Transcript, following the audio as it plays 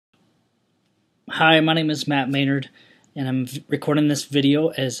Hi, my name is Maynard, and I'm recording this video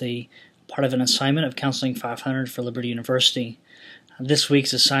as a part of an assignment of Counseling 500 for Liberty University. This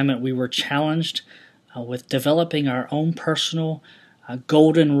week's assignment, we were challenged with developing our own personal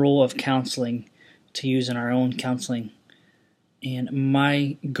golden rule of counseling to use in our own counseling. And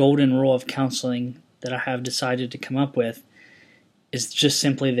my golden rule of counseling that I have decided to come up with is just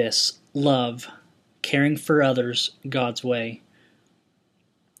simply this: love, caring for others God's way.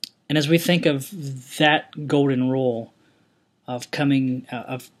 And as we think of that golden rule of caring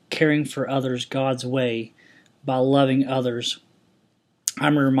for others God's way by loving others,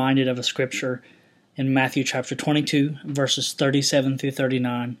 I'm reminded of a scripture in Matthew chapter 22, verses 37 through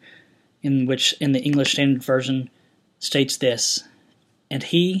 39, in which in the English Standard Version states this: "And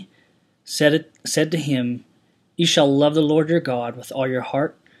he said to him, You shall love the Lord your God with all your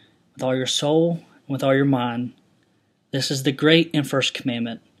heart, with all your soul, and with all your mind. This is the great and first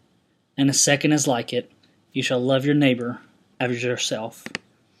commandment. And the second is like it, you shall love your neighbor as yourself."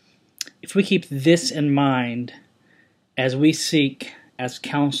 If we keep this in mind as we seek, as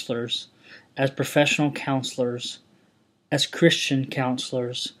counselors, as professional counselors, as Christian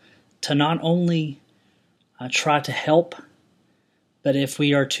counselors, to not only try to help, but if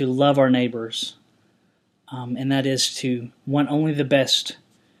we are to love our neighbors, and that is to want only the best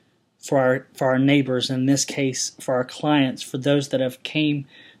for our neighbors, in this case for our clients, for those that have came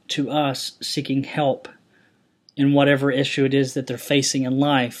to us seeking help in whatever issue it is that they're facing in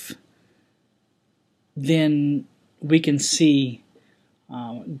life, then we can see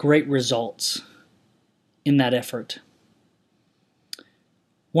great results in that effort.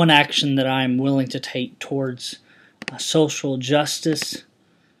 One action that I'm willing to take towards social justice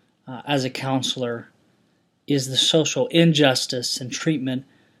as a counselor is the social injustice and treatment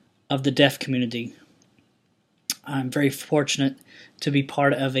of the deaf community. I'm very fortunate to be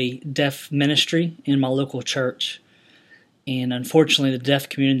part of a deaf ministry in my local church, and unfortunately the deaf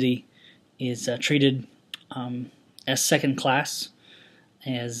community is treated as second class,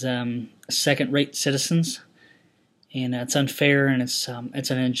 as second-rate citizens, and it's unfair, and it's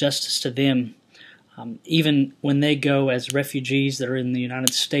an injustice to them. Even when they go as refugees that are in the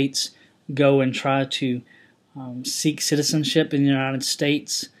United States, go and try to seek citizenship in the United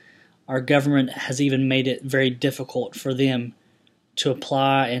States, our government has even made it very difficult for them to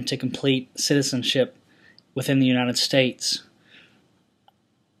apply and to complete citizenship within the United States.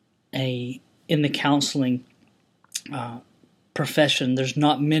 In the counseling profession, there's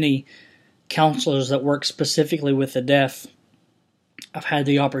not many counselors that work specifically with the deaf. I've had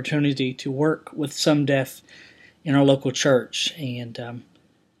the opportunity to work with some deaf in our local church, and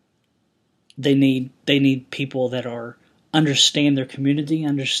they need people that understand their community,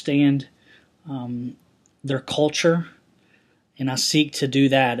 understand their culture, and I seek to do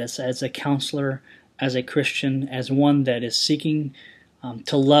that as a counselor, as a Christian, as one that is seeking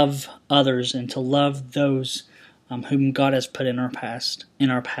to love others and to love those whom God has put in our paths.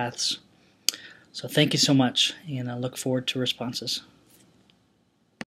 So thank you so much, and I look forward to responses.